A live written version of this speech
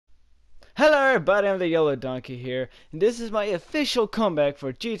Hello everybody, I'm the Yellow Donkey here, and this is my official comeback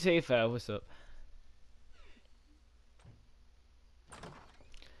for GTA 5. What's up?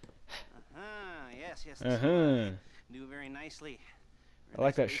 Yes, do very nicely. I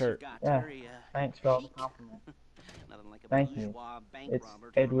like that shirt. Yeah, thanks for all the compliment. Nothing like a Thank you. bank It's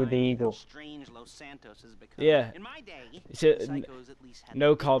robber to Edward the remind me how Eagle. strange Los Santos has become. Yeah. In my day, It's psychos at least had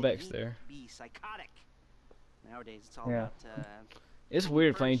no the callbacks ability there. to be psychotic. Nowadays, it's all Yeah. about It's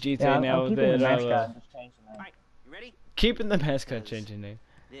weird playing GTA Yeah, now I'm keeping the that mascot and just changing the name. Alright, you ready? keeping the mascot changing name.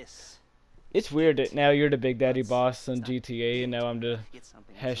 This It's weird that now you're the Big Daddy Let's- boss on let's not GTA, and now I'm the get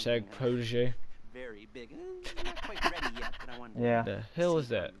something hashtag protege. very big. Not quite ready yet, but I wanted to Yeah. The hell is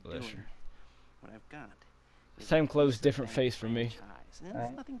see how that, you're doing. Lesher? What I've got is Same a clothes, piece of different bank face for me. franchise. And Right.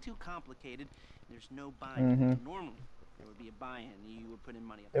 It's nothing too complicated. There's no buy-in. Mhm. Normally, there would be a buy-in. You would put in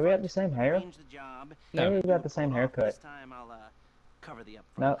money up Do we have front, the same hair? arrange the job. No. Maybe we got the same This haircut. time I'll cover the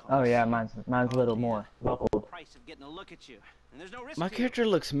upfront No. costs. Oh yeah, mine's a little more buckled. Price of getting a look at you. And there's no risk My to you. character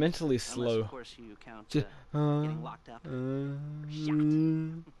looks mentally Unless, slow. of course, you count Just, getting locked up. So,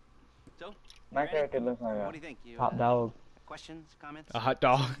 My ready? character looks like What do a you think? You top dog. questions, comments? a hot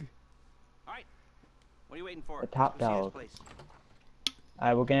dog. All right. What are you waiting for? A top Let's go see this dog. place.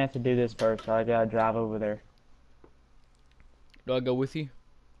 Alright, we're gonna have to do this first, so I gotta drive over there. Do I go with you?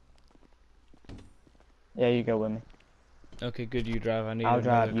 Yeah, you go with me. Okay, good. You drive. I need. I'll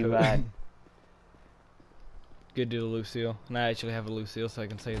another drive, you coat. ride. Good deal, Lucille. And I actually have a Lucille, so I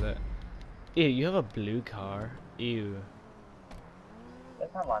can say that. Ew, you have a blue car. Ew.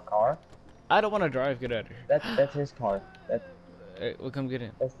 That's not my car. I don't want to drive. Get out of here. That's his car. Hey, well, come get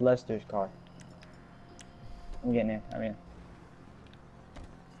in. That's Lester's car. I'm getting in. I'm in.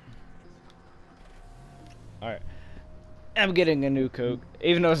 Alright. I'm getting a new Coke.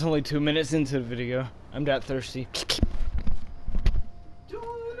 Even though it's only 2 minutes into the video. I'm that thirsty.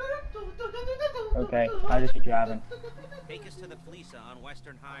 Okay, I'll just be driving. Take us to the Felisa on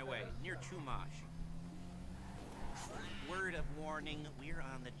Western Highway, near Chumash. Word of warning, we're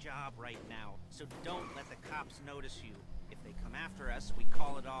on the job right now, so don't let the cops notice you. If they come after us, we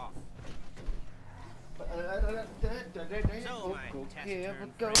call it off. So, my Here we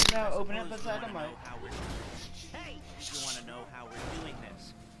taciturn go friend, now. I Open up suppose inside you the wanna mic. know how we're- Hey! You want to know how we're doing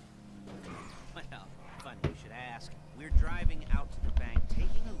this? Well, funny you should ask. We're driving out to the bank,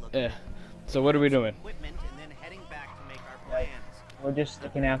 taking a look at So what are we doing? equipment, and then heading back to make our plans. We're just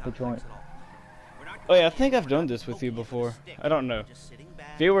sticking out the joint. Oh yeah, I think I've done this with you before. I don't know.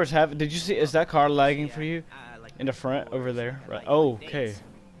 Viewers have. Did you see? Is that car lagging for you? In the front over there? Right. Oh, okay.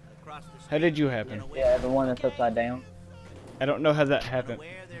 How did you happen? Yeah, the one that's upside down. I don't know how that happened.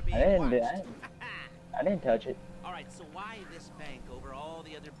 I didn't touch it. All right, so why this bank over all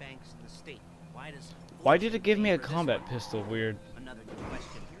the other banks in the state? Why did it give me a combat pistol? Weird. Another good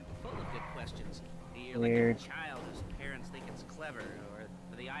question. Full of good questions. You're Weird. like a child whose parents think it's clever,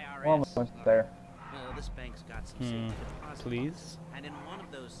 or the IRS. We're almost there. Well, this bank's got some safety deposit Please? boxes, and in one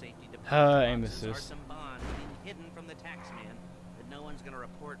of those safety deposit Hi, boxes are Mrs. some bonds being hidden from the tax man that no one's gonna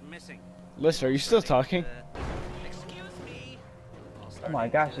report missing. Listen, are you still talking? Excuse me. Oh my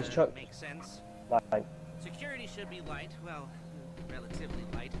gosh, this truck. Makes sense. Like, Security should be light. Well, relatively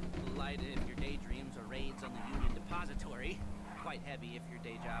light. Light if your daydreams or raids on the Union Depository. Quite heavy if your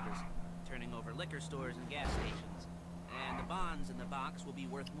day job is turning over liquor stores and gas stations. And the bonds in the box will be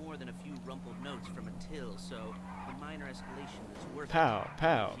worth more than a few rumpled notes from a till, so the minor escalation is worth Pow, it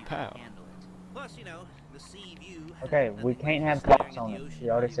pow, if you pow. can handle it. Plus, you know, the sea view. okay, we can't have cops on us.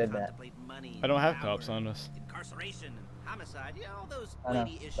 You already said that. I don't have cops on us. Incarceration and homicide, you know, all those I know,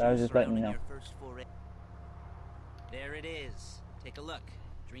 weighty issues but I was just letting you surrounding know. your first foray. There it is. Take a look.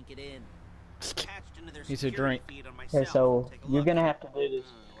 Drink it in. Attached into their He said security drink. feed on my okay, cell. so Take a you're look. gonna have to do this.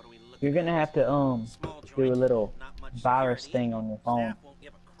 What are we looking You're gonna at? have to Small do a joint, little not much virus security. thing on your phone. Staff won't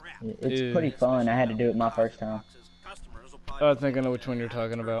give a crap. It's Ew. pretty fun. I had to do it my first time. Customers will Oh, I probably think I know which one you're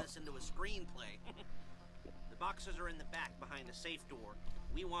talking turn about. this into a screenplay. The boxes are in the back behind the safe door.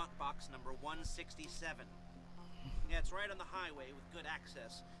 We want box number 167. Yeah, it's right on the highway with good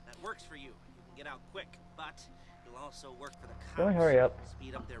access. That works for you. You can get out quick, but it'll also work for the cops. Can we hurry up?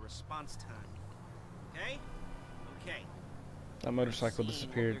 Speed up their response time. Okay? Okay. That motorcycle Seeing what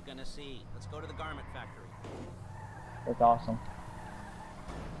disappeared. you're gonna see. Let's go to the garment factory. It's awesome.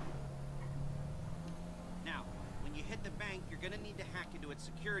 Now, when you hit the bank, you're gonna need to hack into its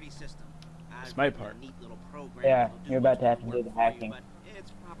security system. That's I've my written a part. neat little program Yeah, that'll do you're about much to have to more do work the for you, hacking. but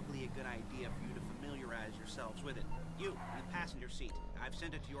it's probably a good idea for you to familiarize yourselves with it. You, in the passenger seat, I've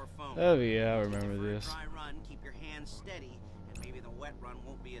sent it to your phone. Oh yeah, I Take it remember for a this. dry run, keep your hands steady, and maybe the wet run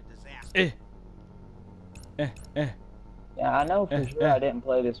won't be a disaster. Eh. Eh, eh. Yeah, I know for sure I didn't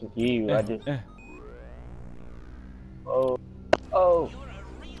play this with you. I just. Oh. Oh.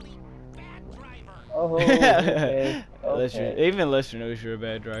 Oh. Okay. Lester, Okay. even Lester knows you're a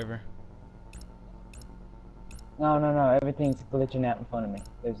bad driver. No, no, no. Everything's glitching out in front of me.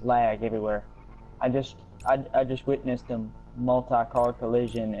 There's lag everywhere. I just witnessed a multi-car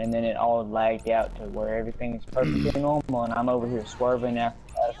collision, and then it all lagged out to where everything's perfectly normal, and I'm over here swerving out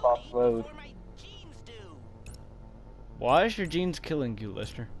across the road. Why is your jeans killing you,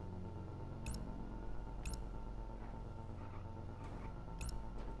 Lester?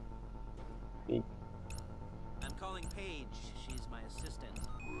 I'm calling Paige. She's my assistant.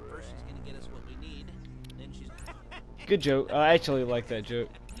 First, she's gonna get us what we need. Then she's. Good joke. I actually like that joke.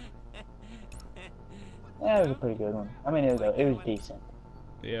 Yeah, it was a pretty good one. I mean, it was decent.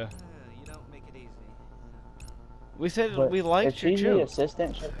 Yeah. You don't make it easy. We said But we liked if your she's the joke.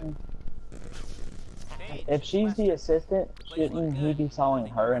 assistant, if she's the assistant, shouldn't he be sawing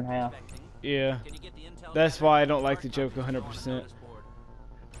her in half? Yeah. That's why I don't like the joke 100%.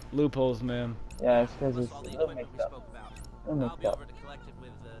 Loopholes, man. Yeah, it's because it's a little mixed up. A little mixed up.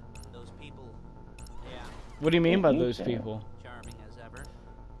 What do you mean by You those said. people? Charming as ever.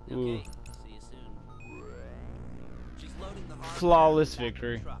 Ooh. Okay, see you soon. She's loading the hardware Flawless back in the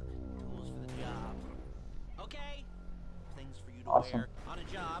victory. truck. Tools for the job. Okay. Things for you to Awesome. wear. On a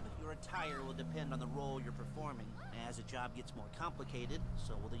job, your attire will depend on the role you're performing. As a job gets more complicated,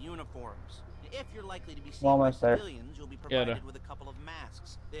 so will the uniforms. If you're likely to be seen by Almost there. civilians, you'll be Yeah, provided with a couple of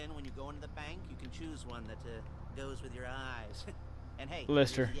masks. Then when you go into the bank, you can choose one that goes with your eyes. And hey,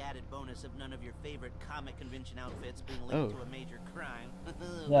 Lister. there's the added bonus of none of your favorite comic convention outfits being Oh. linked to a major crime.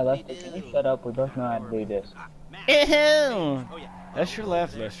 Yeah, What do Lester, we can you do? shut up? We both know how to do this. Max. Ew. Oh, yeah. That's your Go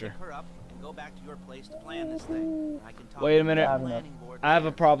laugh, there, Lester. pick her up, and go back to your place to plan this thing. I can talk Wait a to the minute. planning board I have a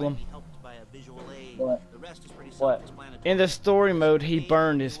later. problem. Might be helped by a visual aid. What? The rest is pretty What? self-explanatory. In the story mode, he Hey,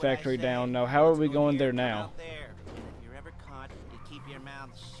 burned his do what I factory say. down. Now, how are Let's we go going here, there come now? out there. And if you're ever caught, you keep your mouth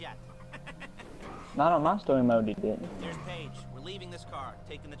shut. Not on my story mode, he didn't. There's Paige. We're leaving this car,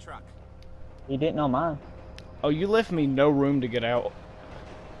 taking the truck. He didn't on mine. Oh, you left me no room to get out.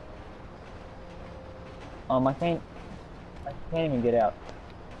 I can't even get out.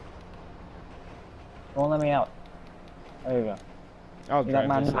 Won't let me out. There you go. I'll You like drive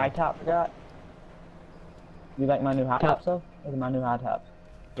my this new high thing. top, Scott? You like my new high tops, though? Look at my new high tops.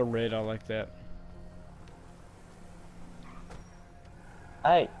 The red, I like that.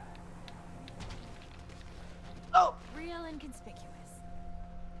 Hey, Real inconspicuous.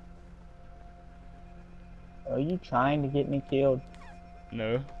 are you trying to get me killed?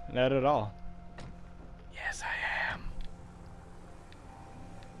 No, not at all. Yes, I am.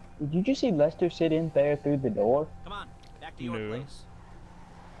 Did you just see Lester sit in there through the door? Come on, back to your No. place.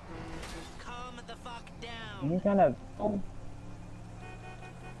 Calm the fuck And down. you kind of...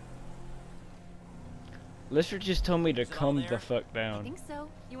 Lester just told me to Is it all calm there? the fuck I down. think so.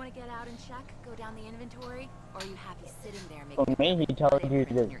 You want to get out and check? Go down the inventory? Or are you happy sitting there For making me, he told you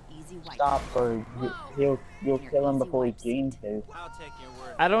to your easy white stop or you'll Your kill him easy before his white jeans seat. do. I'll take your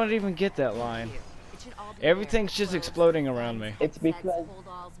word. I don't even get that line. Here, it should all be Everything's there. just Clothes, exploding around me. It's headsets, because-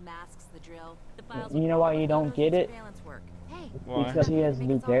 holdalls, masks, the drill. The files You with know all why the you don't photos get and it? surveillance work. Hey, Why? Because he has make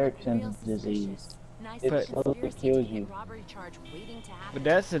Lou us all look Gehrig's real disease. suspicious. Nice It little slowly conspiracy kills to you. get robbery charge waiting to happen. But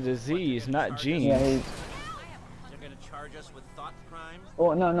that's a disease, not genes. Yeah, he's... They're gonna charge us with thought crimes.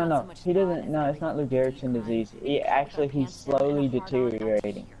 Oh, no, Not so no. much He thought doesn't... as No, it's not Lou Gehrig's disease. He actually, he's slowly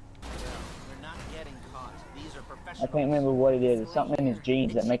deteriorating. We're not getting caught. These are I professionals. can't remember what it is. It's something in his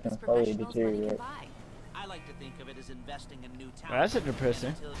genes that make him slowly deteriorate. I like to think of it as investing in new talent. Well, that's a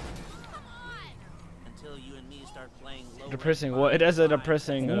depressing. Until you and me start playing low Depressing what? That's a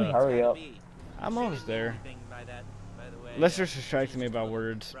depressing, Can you hurry up? I'm almost there. By the way, Lester's distracting me by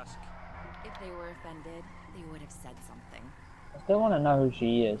words. Rusk. If they were offended, they would have said something. I still want to know who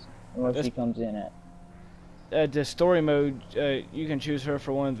she is and what That's- she comes in at. The story mode, you can choose her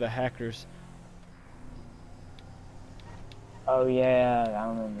for one of the hackers. Oh, yeah, I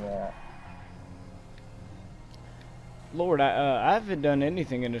remember that. Lord, I haven't done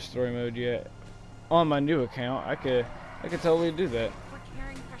anything in the story mode yet. On my new account, I could totally do that. We're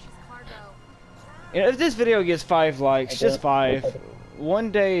carrying precious cargo. You know, if this video gets 5 likes, I just don't- 5,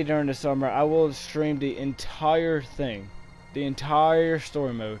 one day during the summer, I will stream the entire thing. The entire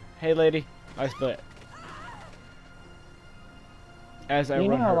story mode. Hey lady, I split. As I Do you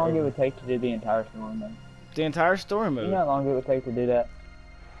know run how her long it over. would take to do the entire story mode? The entire story Do you know mode. how long it would take to do that?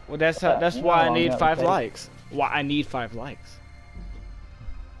 Well, that's Yeah, that's you know why how I long need that would 5 take. likes. Why I need 5 likes.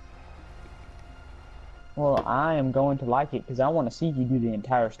 Well, I am going to like it because I want to see you do the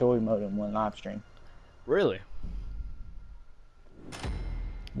entire story mode in one live stream. Really?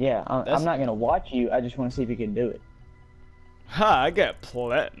 Yeah, That's I'm not gonna watch you. I just want to see if you can do it. ha. I got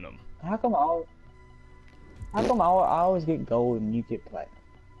platinum. How come I always get gold and you get platinum,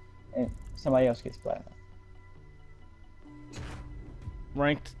 and somebody else gets platinum?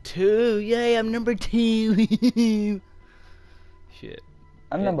 Ranked 2. Yay! I'm number 2. Shit.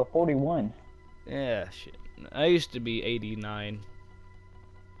 I'm number 41. Yeah. Shit. I used to be 89.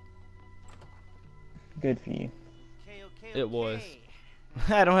 Good for you. Okay. It was.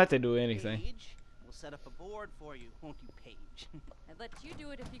 I don't have to do anything. Paige, we'll set up a board for you, won't you, Paige? I'd let you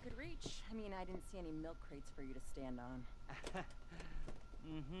do it if you could reach. I mean, I didn't see any milk crates for you to stand on.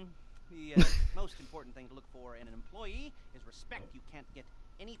 The most important thing to look for in an employee is respect. You can't get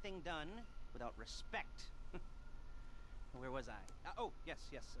anything done without respect. Where was I? Oh, yes,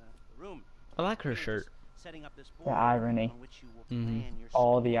 the room. I like her shirt. Setting up this board The irony. on which you will plan your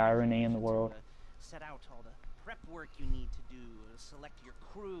All the story, irony in the to, world. set out all the prep work you need to do, select your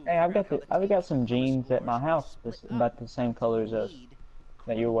crew. Hey, I've got figure out how I've got team's some color jeans at my scores will house split that's up. about the same colors as Need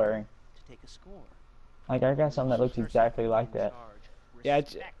that you're wearing. to take a score. Like I got something that looks exactly like that. Yeah,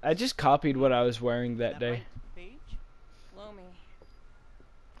 I just copied what I was wearing that day. Right, Paige? Blow me.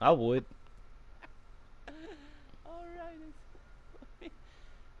 I would. All right.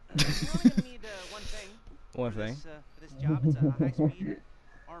 You're only gonna need one thing. One for thing. for this job, it's a high-speed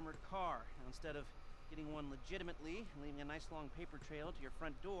armored car. Now, instead of getting one legitimately and leaving a nice long paper trail to your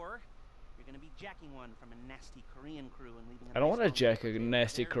front door, you're gonna be jacking one from a nasty Korean crew and leaving. I don't want to jack a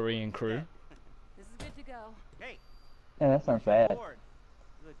nasty Korean crew. This is good to go. Hey. Yeah, that sounds here's your bad. board.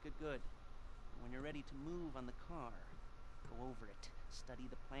 Good. When you're ready to move on the car, go over it, study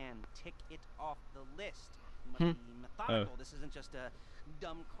the plan, tick it off the list. You must be methodical. This isn't just a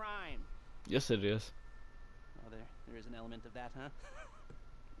dumb crime. Yes, it is. Oh, there is an element of that, huh?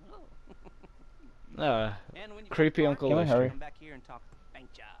 And when you Creepy get Uncle Can we Lester. hurry? come back here and talk bank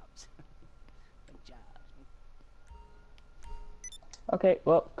jobs. Bank jobs. Okay,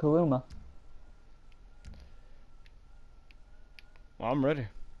 well, Kuruma. Well, I'm ready.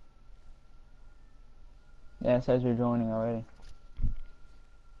 Yeah, it says you're joining already.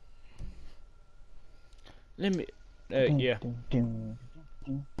 Let me. Yeah.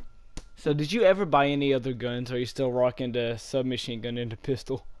 So, did you ever buy any other guns? Or are you still rocking the submachine gun and the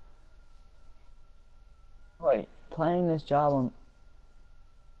pistol? Wait, playing this job on.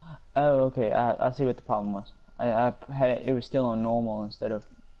 Oh, okay. I see what the problem was. I had it was still on normal instead of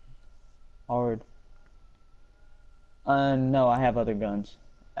hard. No, I have other guns.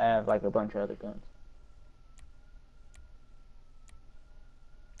 I have like a bunch of other guns.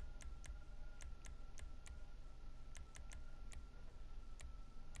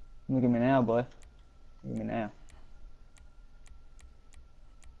 Look at me now, boy. Look at me now.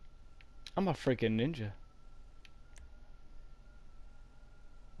 I'm a freaking ninja.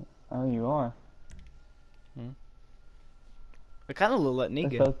 Oh, you are. I kind of look like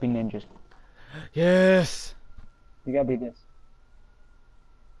Let's Negan. both be ninjas. Yes. You gotta be this.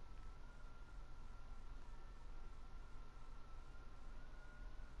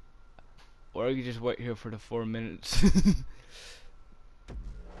 Or you just wait here for the 4 minutes.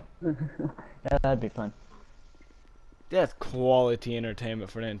 Yeah, that'd be fun. That's quality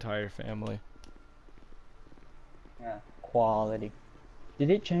entertainment for the entire family. Yeah. Quality. Did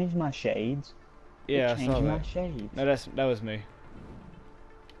it change my shades? Yeah, It I changed saw my that. shades. No, that was me.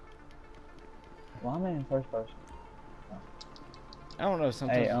 Why am I in first person? I don't know.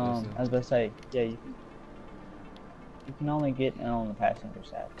 Sometimes. Hey, it does I was about to say, yeah, you can only get on the passenger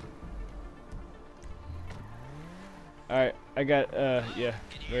side. All right, I got. Yeah.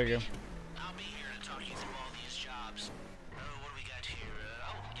 There you go. I'll be here to talk you through all these jobs. What do we got here?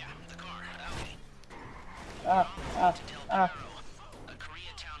 Oh, yeah, the car. Okay. A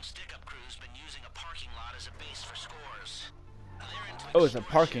Koreatown stick-up crew's been using a parking lot as a base for scores. They're into Oh, it's a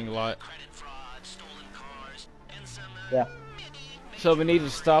parking lot. credit fraud, stolen cars, and some Yeah. So we need to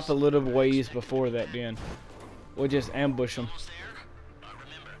stop a little ways before that. Then we'll just ambush them. almost there.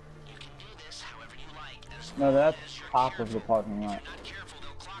 Remember, you can do this however you like. As No, that's long as you're top of the parking lot. If you're not careful,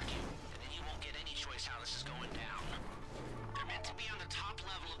 they'll clock you, and then you won't get any choice how this is going down. They're meant to be on the top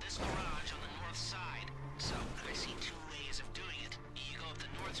level of this garage on the north side. So, I see two ways of doing it. You go up the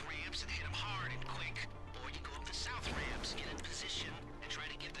north ramps and hit them hard and quick, or you go up the south ramps, get in position, and try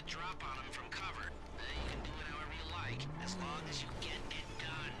to get the drop on them from cover. You can do it however you like, as long as you get it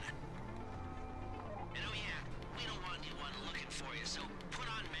done. And oh yeah, we don't want anyone looking for you, so put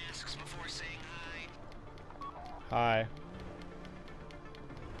on masks before saying hi. Hi.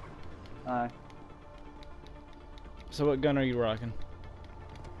 Hi. So what gun are you rocking?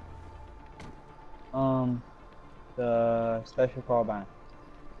 The special carbine.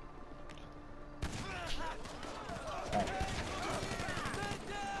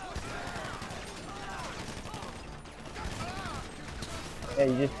 Yeah,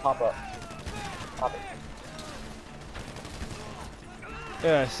 you just pop up. Pop it.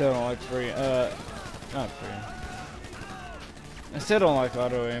 Yeah, I still don't like free. Not free. I still don't like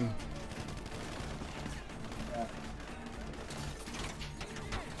auto aim. Yeah.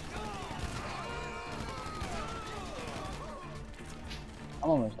 I'm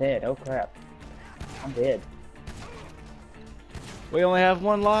almost dead. Oh crap. I'm dead. We only have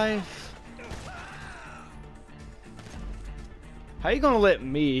one life. How you gonna let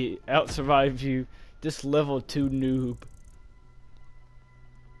me out survive you, this level 2 noob?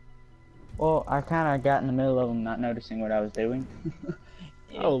 Well, I kind of got in the middle of them not noticing what I was doing.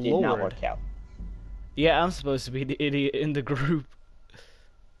 It Oh, did not Lord. work out. Yeah, I'm supposed to be the idiot in the group.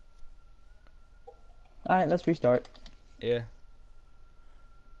 Alright, let's restart. Yeah.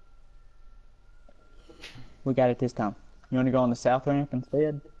 We got it this time. You want to go on the south ramp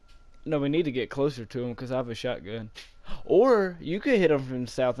instead? No, we need to get closer to him because I have a shotgun. Or you could hit him from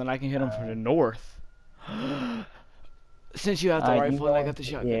the south and I can hit him from the north. Since you have the Alright, you rifle and I go- got the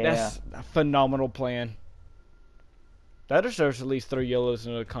shotgun. yeah. That's a phenomenal plan. That deserves at least 3 yellows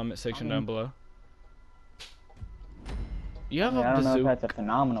in the comment section down below. You have I a don't know if bazooka. that's a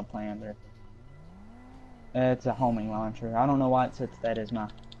phenomenal plan, but it's a homing launcher. I don't know why it sets that as my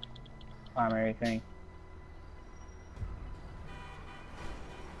primary thing.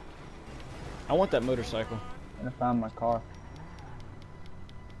 I want that motorcycle. I'm gonna find my car.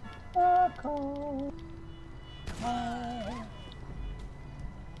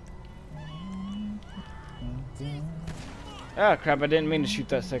 Ah, crap, I didn't mean to shoot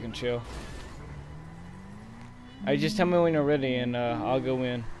that second shell. Hey, just tell me when you're ready and I'll go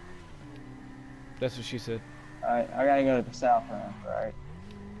in. That's what she said. Alright, I gotta go to the south ramp, right?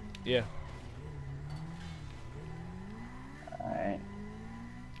 Yeah. Alright.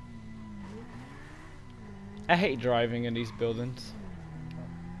 I hate driving in these buildings.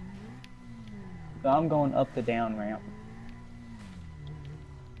 So I'm going up the down ramp.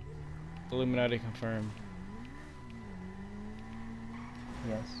 Illuminati confirmed.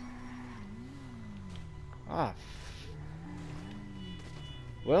 Yes. Ah.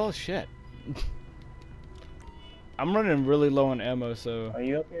 Well, shit. I'm running really low on ammo, so Are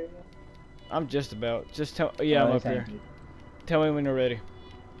you up here yet? I'm just about. Just tell. Yeah, I'm up here. Thank you. Tell me when you're ready.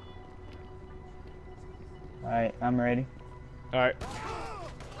 Alright, I'm ready. All right.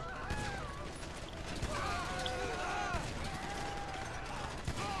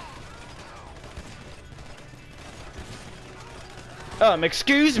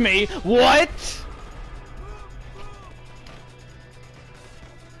 Excuse me. What?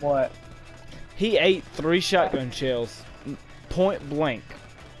 What? He ate 3 shotgun shells, point blank.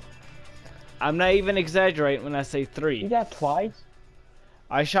 I'm not even exaggerating when I say 3. You got twice?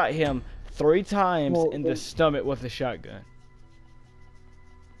 I shot him 3 times Well, in the stomach with a shotgun.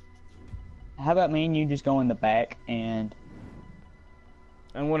 How about me and you just go in the back and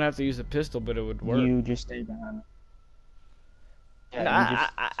I'm gonna have to use a pistol, but it would work. you just stay behind me? Yeah, No, you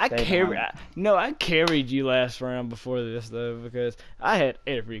just I stay carried. behind me. No, I carried you last round before this though because I had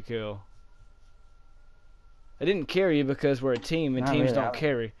every kill. I didn't carry you because we're a team and Not teams really, don't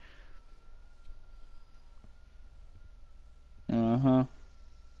carry. Uh-huh.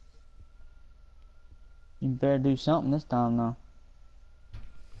 You better do something this time though.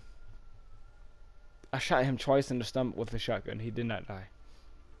 I shot him twice in the stomach with a shotgun. He did not die.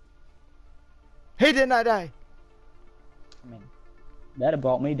 He did not die. I mean, that'd have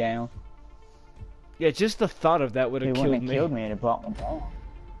brought me down. Yeah, just the thought of that would If have it wouldn't killed have me. killed me, it'd have brought me down.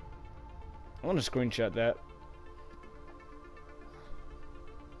 I want to screenshot that.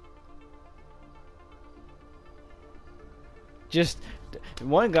 Just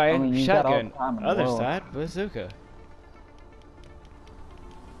one guy, I mean, you got all shotgun, the time in the other world. side, bazooka.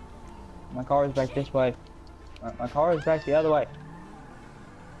 My car is back this way. My car is back the other way.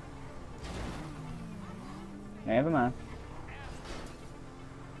 Never mind.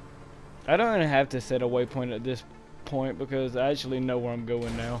 I don't even have to set a waypoint at this point because I actually know where I'm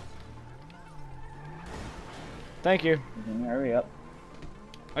going now. Thank you. Hurry up.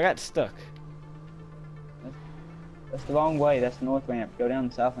 I got stuck. That's the wrong way. That's the north ramp. Go down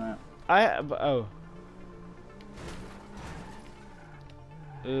the south ramp. Oh.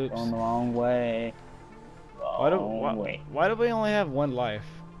 Oops. Going the wrong way. Wrong way. Why do we only have 1 life?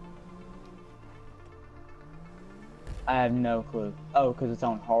 I have no clue. Oh, because it's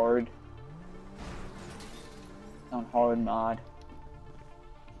on hard. It's on hard mod.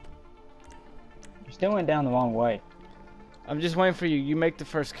 You still went down the wrong way. I'm just waiting for you. You make the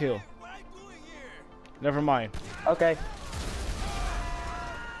first kill. Never mind. Okay.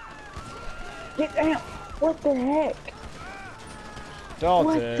 Get down! What the heck?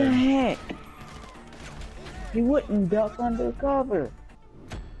 What the Dalton. heck? He wouldn't duck under cover.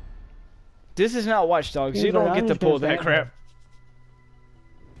 This is not Watch Dogs. He You was like, don't "I'm get to just gonna pull that stand crap.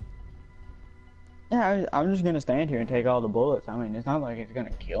 Yeah, I'm just gonna stand here and take all the bullets. I mean, it's not like it's gonna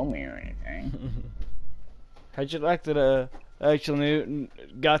kill me or anything. How'd you like that? Actually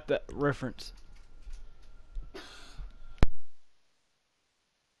got that reference.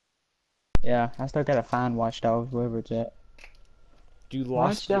 Yeah, I still gotta find Watch Dogs wherever it's at. You Watch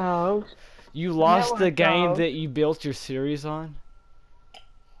lost. Dogs. You lost the Watch game Dogs. that you built your series on.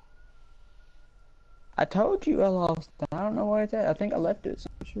 I told you I lost. I don't know where it's at. I think I left it.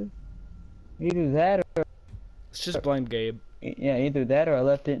 Sure. Either that or Let's just blame Gabe. yeah, either that or I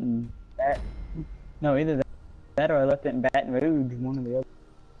left it in No, either that or I left it in Baton Rouge. One or the other.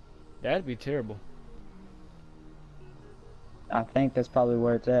 That'd be terrible. I think that's probably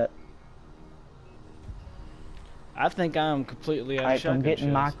where it's at. I think I'm completely out of Alright, shotgun I'm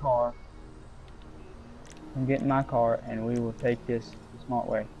getting my shells. car. I'm getting my car, and we will take this the smart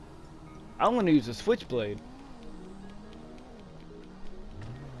way. I'm gonna use a switchblade.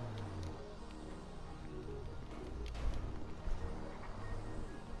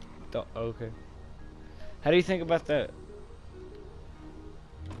 Okay. How do you think about that?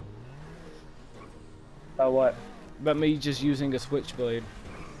 So what? About me just using a switchblade?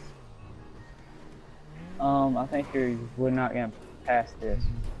 I think we're not gonna pass this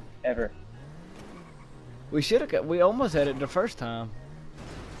ever. We should have. We almost had it the first time.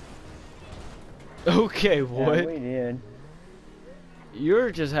 Okay, what? Yeah, we did.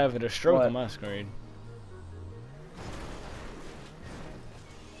 You're just having a stroke What? on my screen.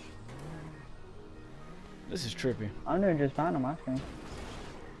 This is trippy. I'm doing just fine on my screen.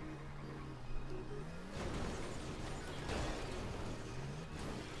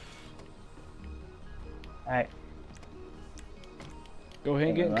 Alright, Go ahead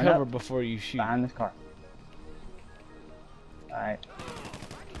and get in Run cover up. before you shoot. behind this car. Alright.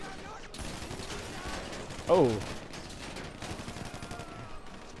 Oh.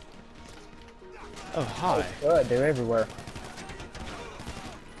 Oh, hi. Good, they're everywhere.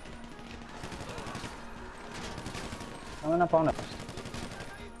 Coming up on us.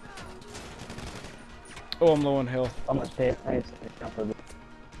 Oh, I'm low on health. Almost dead. Do I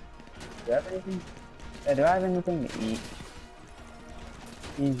have anything? Yeah, do I have anything to eat?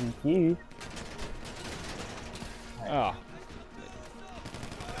 Easy cute. Ah.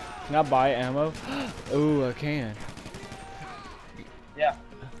 Can I buy ammo? Oh, I can. Yeah.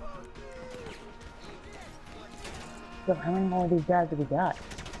 So how many more of these guys have we got?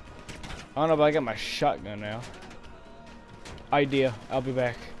 I don't know, but I got my shotgun now. Idea. I'll be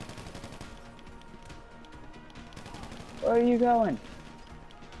back. Where are you going?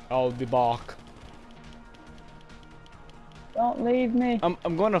 I'll be back. Don't leave me.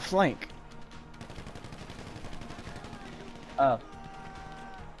 I'm going to flank. Oh.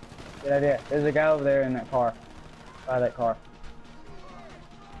 Good idea. There's a guy over there in that car. By that car.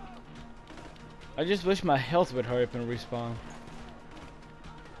 I just wish my health would hurry up and respawn.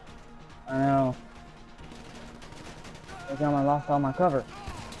 I know. Look how I lost all my cover.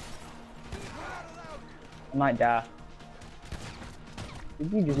 I might die.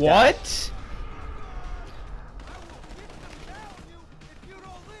 Did you just die? What?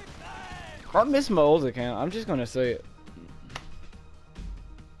 I miss my old account. I'm just gonna say it.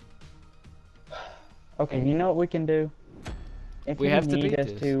 Okay, you know what we can do? If We you have to need beat us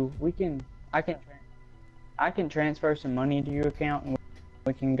this. to, I can transfer some money into your account and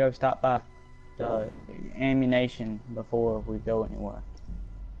we can go stop by the ammunition before we go anywhere.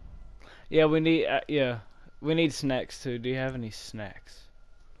 Yeah, we need. We need snacks too. Do you have any snacks?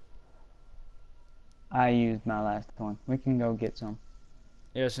 I used my last one. We can go get some.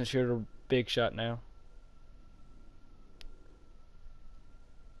 Yeah, since you're the big shot now.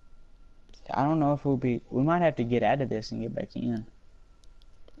 I don't know if we might have to get out of this and get back in.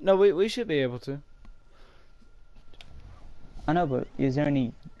 No, we should be able to. I know, but is there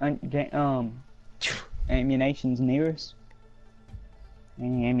any ammunitions near us?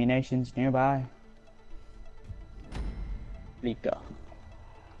 Any ammunitions nearby? Lika.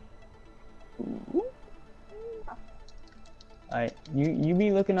 Alright, you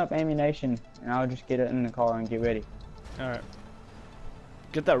be looking up ammunition, and I'll just get it in the car and get ready. All right.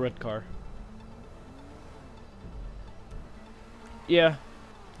 Get that red car. Yeah.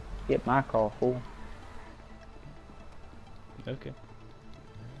 Get my car full. Okay.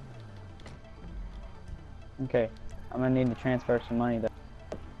 Okay, I'm gonna need to transfer some money though.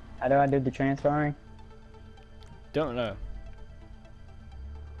 How do I do the transferring? Don't know.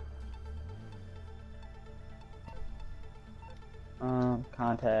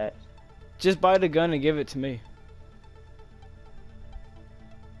 Contact. Just buy the gun and give it to me.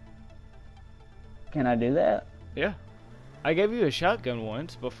 Can I do that? Yeah. I gave you a shotgun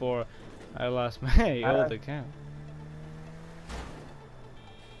once before I lost my old account.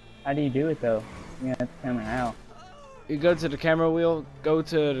 How do you do it though? You have to tell me how. You go to the camera wheel, go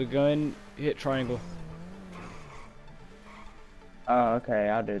to the gun, hit triangle. Oh, okay,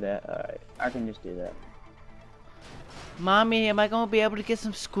 I'll do that. Alright, I can just do that. Mommy, am I gonna be able to get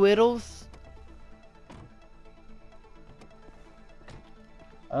some squiddles?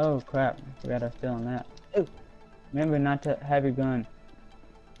 Oh crap, forgot I was still on that. Oh, remember not to have your gun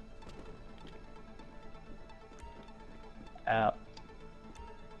out.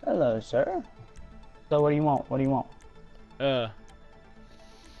 Hello, sir. So what do you want? What do you want?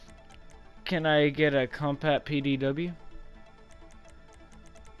 Can I get a compact PDW?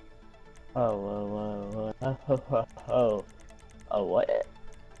 Oh, what?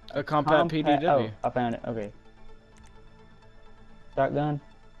 A compact PDW. Oh, I found it. Okay. Shotgun.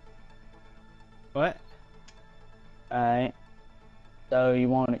 What? Alright. So you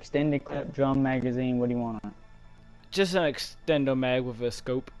want an extended clip, drum magazine? What do you want? Just an extendo mag with a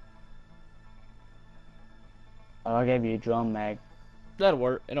scope. Oh, I gave you a drum mag. That'll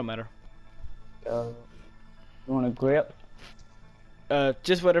work. It don't matter. You want a grip?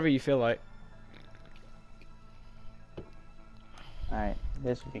 Just whatever you feel like. Alright,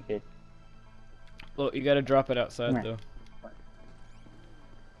 this would be good. Look, you gotta drop it outside Come though.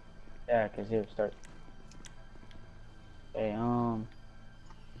 Yeah, cause it'll start. Okay,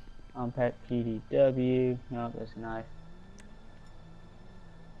 compact PDW. No, that's a knife.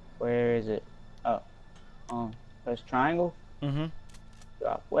 Where is it? Oh, press triangle. Mm-hmm.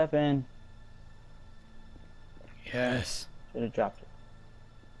 Drop weapon. Yes. Should have dropped it.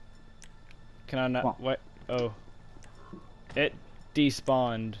 Can I not? What? Oh. It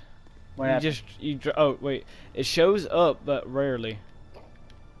despawned. What You happened? oh wait. It shows up, but rarely.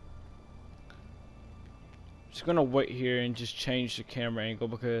 Just gonna wait here and just change the camera angle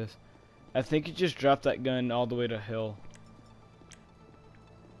because I think it just dropped that gun all the way to hell.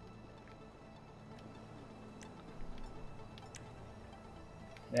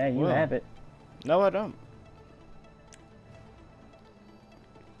 Yeah, you Well. have it. No, I don't.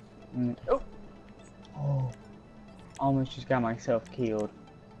 Oh. Oh. Almost just got myself killed.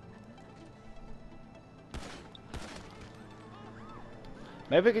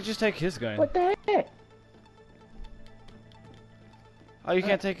 Maybe I could just take his gun. What the heck? Oh, you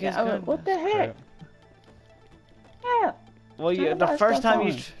can't take his gun? What the heck? Crap. Yeah. Well, Turn yeah, the that first stuff time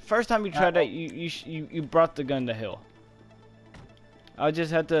on. first time you tried that, you brought the gun to hell. I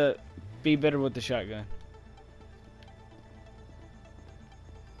just had to be better with the shotgun.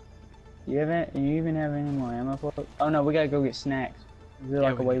 You even have any more ammo for it? Oh no, we gotta go get snacks. Is there Yeah,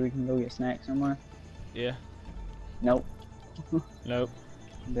 like a way we can go get snacks somewhere? Yeah. Nope. Nope.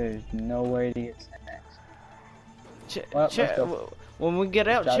 There's no way to get snacks. Well, let's Check. go. When we get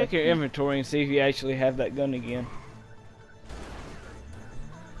out, Got check it. your inventory and see if you actually have that gun again.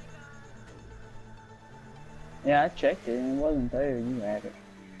 Yeah, I checked it and it wasn't there. You had it.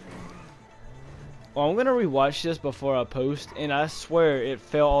 Well, I'm gonna rewatch this before I post, and I swear it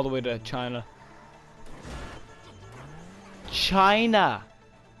fell all the way to China. China.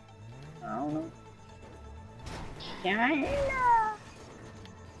 I don't know. China.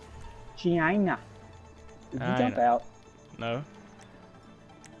 China. Did you jump China. out? No.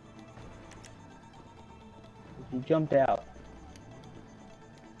 You jumped out.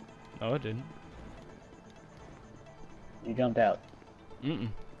 No, it didn't. You jumped out. Mm-mm.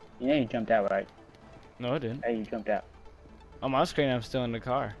 Yeah, you jumped out, right? No, it didn't. Hey, you jumped out. On my screen, I'm still in the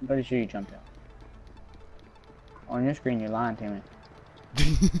car. I'm pretty sure you jumped out. On your screen, you're lying to me.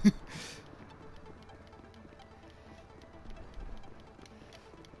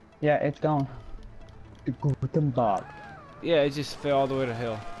 Yeah, it's gone. The Gutenberg. Yeah, it just fell all the way to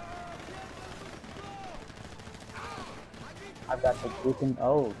hell. I've got the Guten.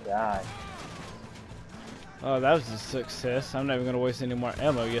 Oh, God. Oh, that was a success. I'm not even gonna waste any more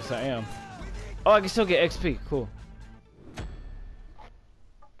ammo. Yes, I am. Oh, I can still get XP. Cool.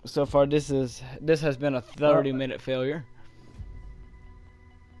 So far, this has been a 30-minute failure.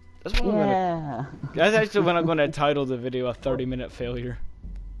 That's what Yeah. that's actually what I'm gonna title the video, a 30-minute failure.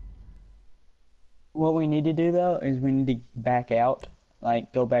 What we need to do, though, is we need to back out.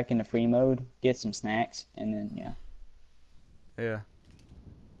 Like, go back into free mode, get some snacks, and then, yeah. Yeah.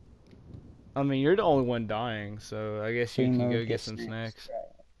 I mean, you're the only one dying, so I guess you Free can mode, go get some snacks. Right.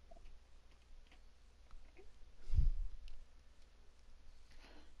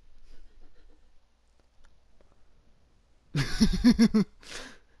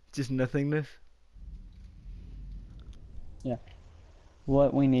 Just nothingness. Yeah.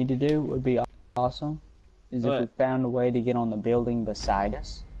 What we need to do would be awesome is if we What? found a way to get on the building beside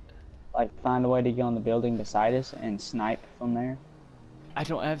us. Like, find a way to get on the building beside us and snipe from there. I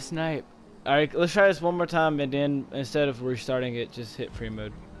don't have snipe. Alright, let's try this one more time, and then instead of restarting it, just hit free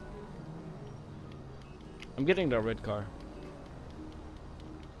mode. I'm getting the red car.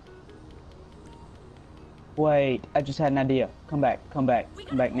 Wait, I just had an idea. Come back, come back,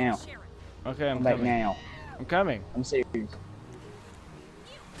 come back now. Okay, I'm Come back coming. now. I'm coming. I'm serious.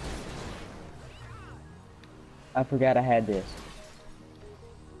 I forgot I had this.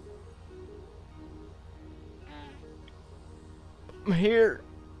 I'm here.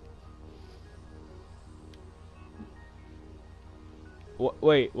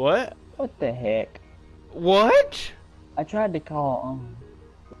 Wait, what? What the heck? What? I tried to call,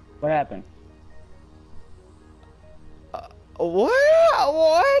 what happened?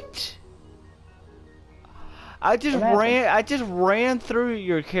 What? I just What happened? ran through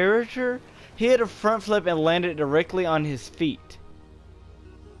your character, hit a front flip and landed directly on his feet.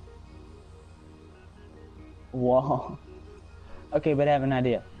 Whoa. Okay, but I have an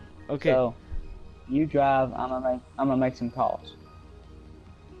idea. Okay. So, you drive, I'm gonna make some calls.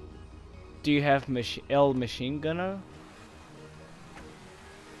 Do you have machine gunner?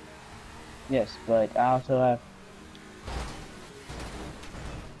 Yes, but I also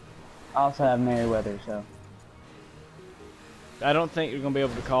have Merriweather, so. I don't think you're gonna be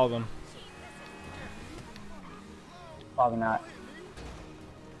able to call them. Probably not.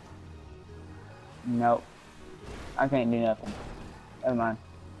 Nope. I can't do nothing. Never mind.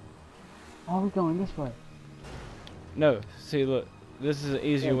 Oh, we're going this way. No, see, look, this is an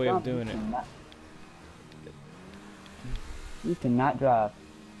easier way of doing it. You cannot drive.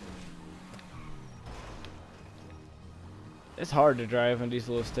 It's hard to drive on these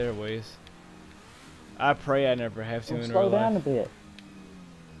little stairways. I pray I never have to Well, in slow real down life. a bit.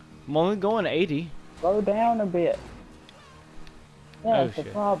 I'm only going 80. Slow down a bit. Yeah, Oh, that's the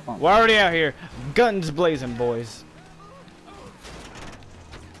shit. problem. We're already out here. Guns blazing, boys.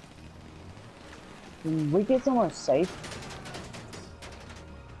 Can we get somewhere safe?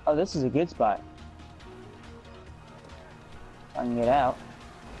 Oh, this is a good spot. I can get out.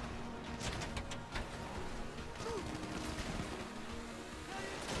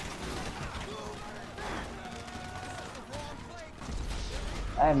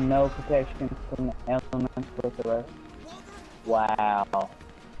 I have no protection from the elements whatsoever. Wow.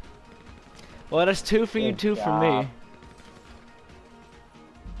 Well, that's 2 for you, Good 2 for job. me.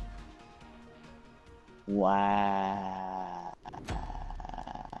 Wow.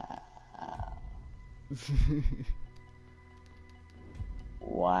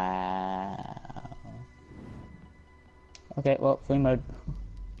 Wow. Okay, well, free mode.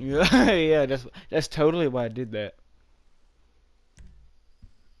 Yeah, that's totally why I did that.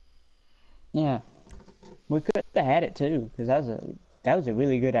 Yeah. We could have had it too, because that was a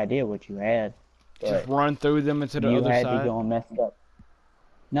really good idea what you had. Just But run through them into the you other had side. to go and mess it up.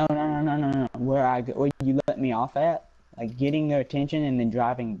 No. Where you let me off at, like getting their attention and then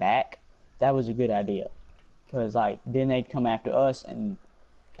driving back, that was a good idea. Because like then they'd come after us and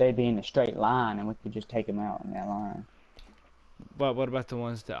they'd be in a straight line and we could just take them out in that line. But what about the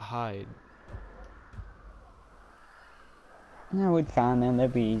ones that hide? Yeah, we'd find them.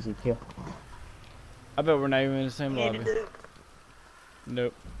 They'd be easy to kill. I bet we're not even in the same lobby.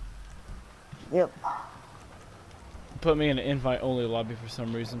 Nope. Yep. Put me in an invite-only lobby for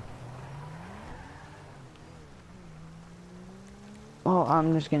some reason. Well,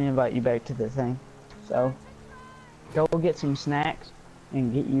 I'm just gonna invite you back to the thing. So, go get some snacks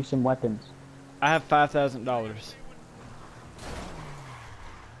and get you some weapons. I have $5,000.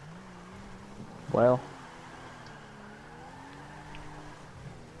 Well,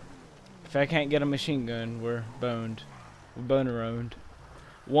 If I can't get a machine gun, we're boned. We're boner-owned.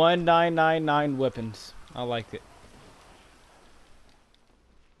 1999 weapons. I like it.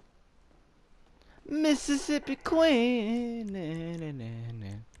 Mississippi Queen. Na, na, na,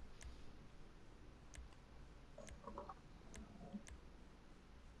 na.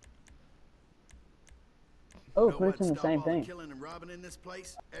 oh, Know we're what'd in the stop same all the thing. killing and robbing in this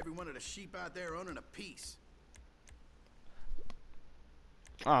place? Every one of the sheep out there owning a piece.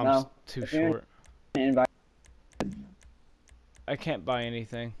 Oh, I'm No, just too if you're- short. Invite. I can't buy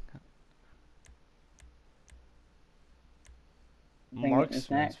anything. Thing getting Marksman's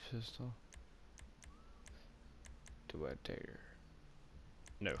snacks. pistol. Do I dare?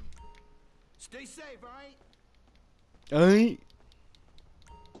 No. Stay safe, alright? Hey.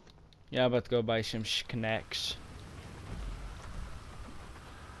 Yeah, I'm about to go buy some snacks.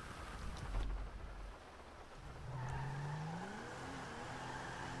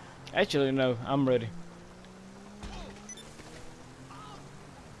 Actually, no. I'm ready.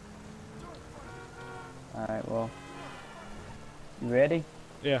 Alright, well. You ready?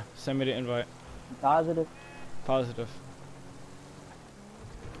 Yeah. Send me the invite. Positive? Positive.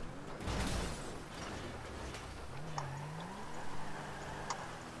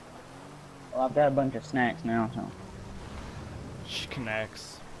 Well, I've got a bunch of snacks now, so.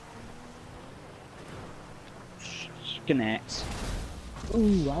 Connects. Snacks.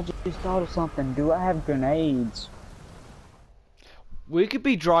 Ooh, I just thought of something. Do I have grenades? We could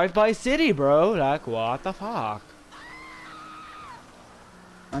be drive-by city, bro. Like, what the fuck?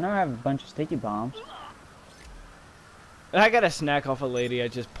 I know I have a bunch of sticky bombs. I got a snack off a lady I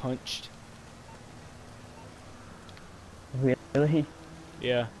just punched. Really?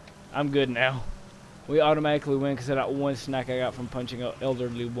 Yeah. I'm good now. We automatically win because of that one snack I got from punching an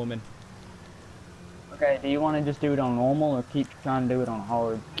elderly woman. Okay, do you want to just do it on normal or keep trying to do it on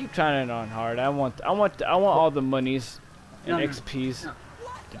hard? Keep trying it on hard. I want all the monies and No, no. XPs.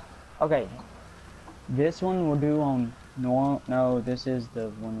 Okay. This one we'll do on normal. No, this is the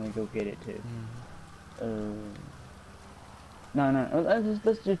one we go get it to. No.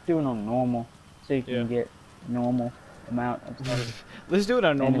 Let's just do it on normal, so you can get normal amount of stuff. Let's do it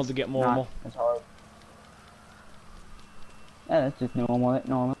on normal to get normal. It's hard. Yeah, that's just normal.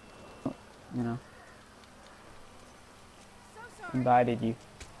 Normal. You know. Invited you.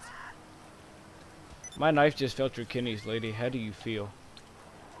 My knife just fell through kidneys, lady. How do you feel?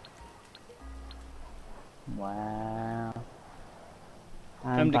 Wow.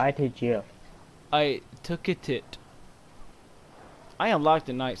 I invited you. I took it. I unlocked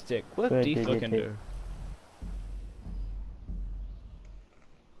the nightstick. What Good, do you fucking do?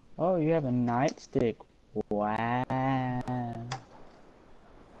 Oh, you have a nightstick. Wow.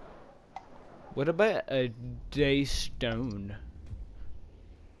 What about a day stone?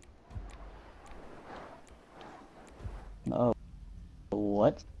 Oh,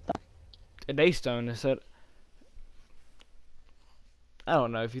 what? A day stone is that? I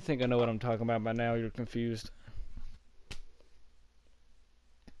don't know. If you think I know what I'm talking about by now, you're confused.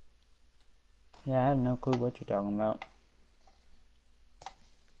 Yeah, I have no clue what you're talking about.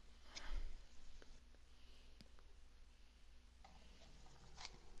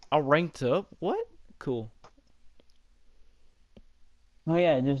 I ranked up? What? Cool. Oh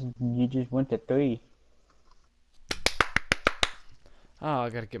yeah, you just went to 3. Oh, I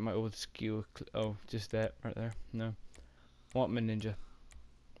gotta get my old skill. Oh, just that right there. No. Want my ninja.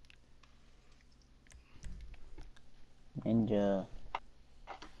 Ninja.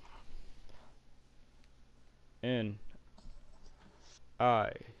 N.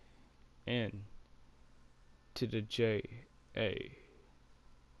 I. N. To the J. A.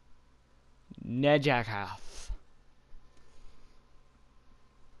 Nejakath.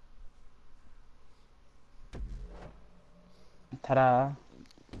 Ta-da.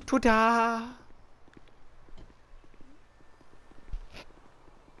 Ta-da!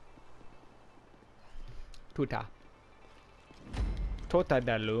 Tuta. Tota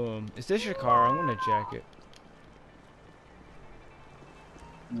dalum. Is this your car? I'm gonna jack it.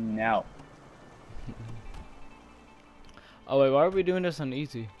 No. Oh wait, why are we doing this on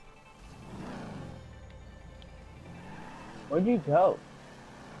easy? Where'd you go?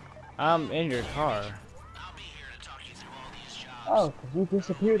 I'm in your car. Oh, 'cause you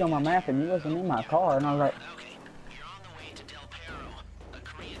disappeared on my map and you wasn't in my car, and I was like, You're on the way to Del Perro. A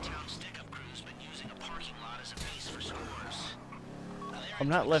Koreatown stick-up crew's been using a parking lot as a base for scores. I'm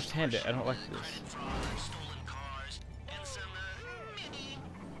not left-handed. I don't like this. Stolen cars, and some, mini...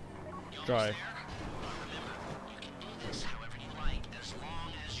 Drive. Remember, you can do this however you like, as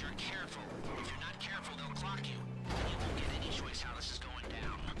long as you're careful. If you're not careful, they'll clock you, and you won't get any choice how this is going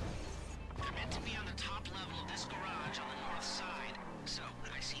down. They're meant to be on the top level of this garage on the north side, so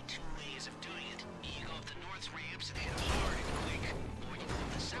I see 2 ways of doing it. You go up the north ramps and hit hard and quick, or you go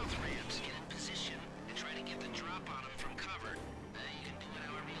up the south ramps, get in position, and try to get the drop on them from cover. You can do it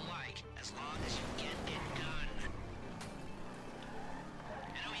however you like, as long as you get it done.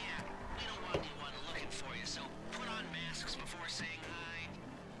 And oh yeah, we don't want anyone looking for you, so put on masks before saying hi.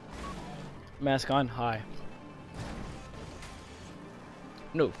 Mask on. Hi.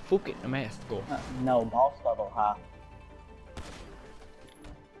 No, fuck it. A mask. Go. no, boss level, huh?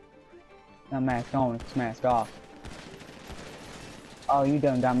 Not mask on, it's mask off. Oh, you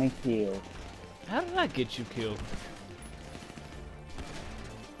done got me killed. How did I get you killed?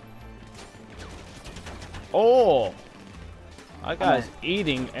 Oh! That guy's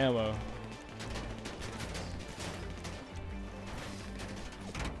eating ammo.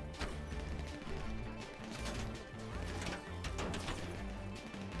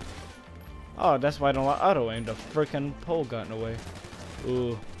 Oh, that's why I don't like auto aim. The freaking pole got in the way.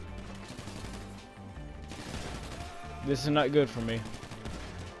 Ooh. This is not good for me.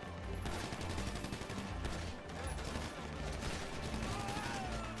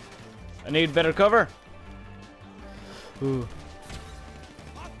 I need better cover. Ooh.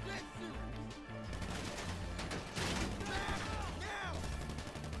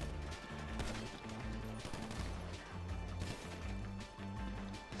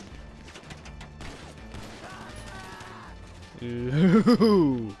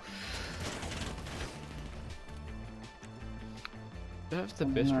 Ooh. That's the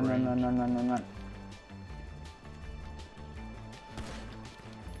best range. No.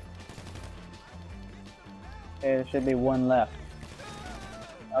 There should be one left.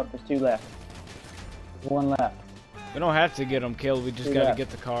 Oh, there's two left. There's one left. We don't have to get them killed. We just Two gotta left. get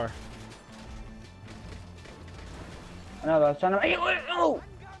the car. I know, but I was trying to. Oh!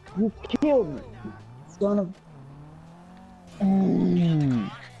 You killed me! Son of. Now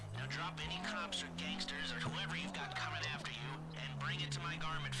drop any cops or gangsters or whoever you've got coming after you and bring it to my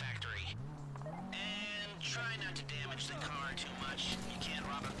garment factory. And try not to damage the car too much. You can't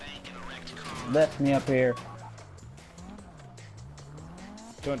rob a bank in a wrecked car. Left me up here.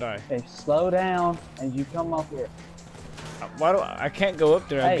 Don't die. Hey, slow down as you come up here. Why do I can't go up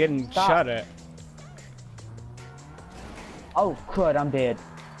there? I'm Hey, getting stop. shot at. Oh, crud, I'm dead.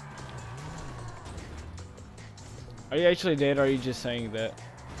 Are you actually dead, or are you just saying that?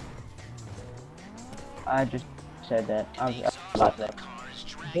 I just said that. I was about to. Is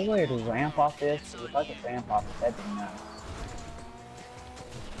there a way to ramp off this? If I could ramp off it, that'd be nice.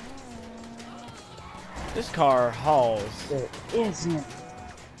 This car hauls. There isn't.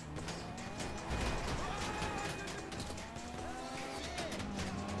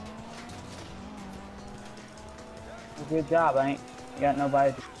 Good job, I ain't got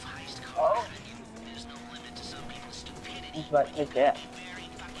nobody to... Oh! I was about to take that.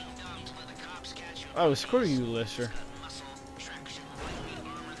 Oh, screw you, Lister.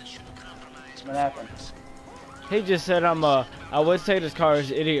 What happened? He just said I would say this car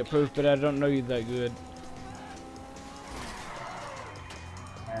is idiot proof, but I don't know you that good.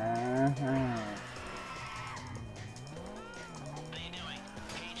 Uh-huh.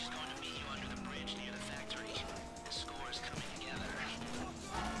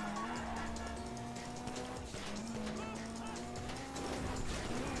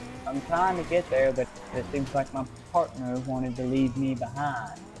 I'm trying to get there, but it seems like my partner wanted to leave me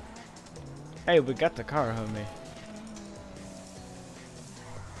behind. Hey, we got the car, homie.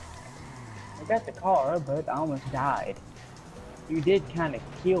 I got the car, but I almost died. You did kind of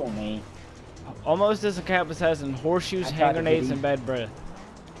kill me. Almost doesn't count besides in horseshoes, I tried hand to grenades, get and bad breath.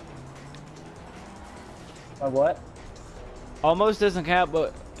 But what? Almost doesn't count,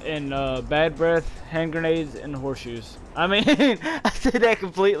 but in bad breath, hand grenades, and horseshoes. I mean, I said that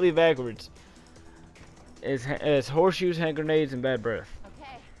completely backwards. It's horseshoes, hand grenades, and bad breath.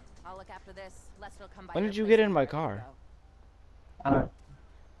 Okay, I'll look after this. Lester will come by. When your did you place get in and my we're ready to car? go.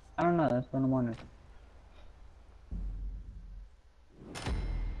 I don't know, that's what I'm wondering.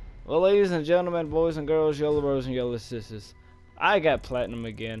 Well, ladies and gentlemen, boys and girls, yellow bros and yellow sisters, I got platinum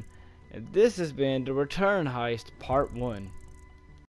again, and this has been the Return Heist Part 1.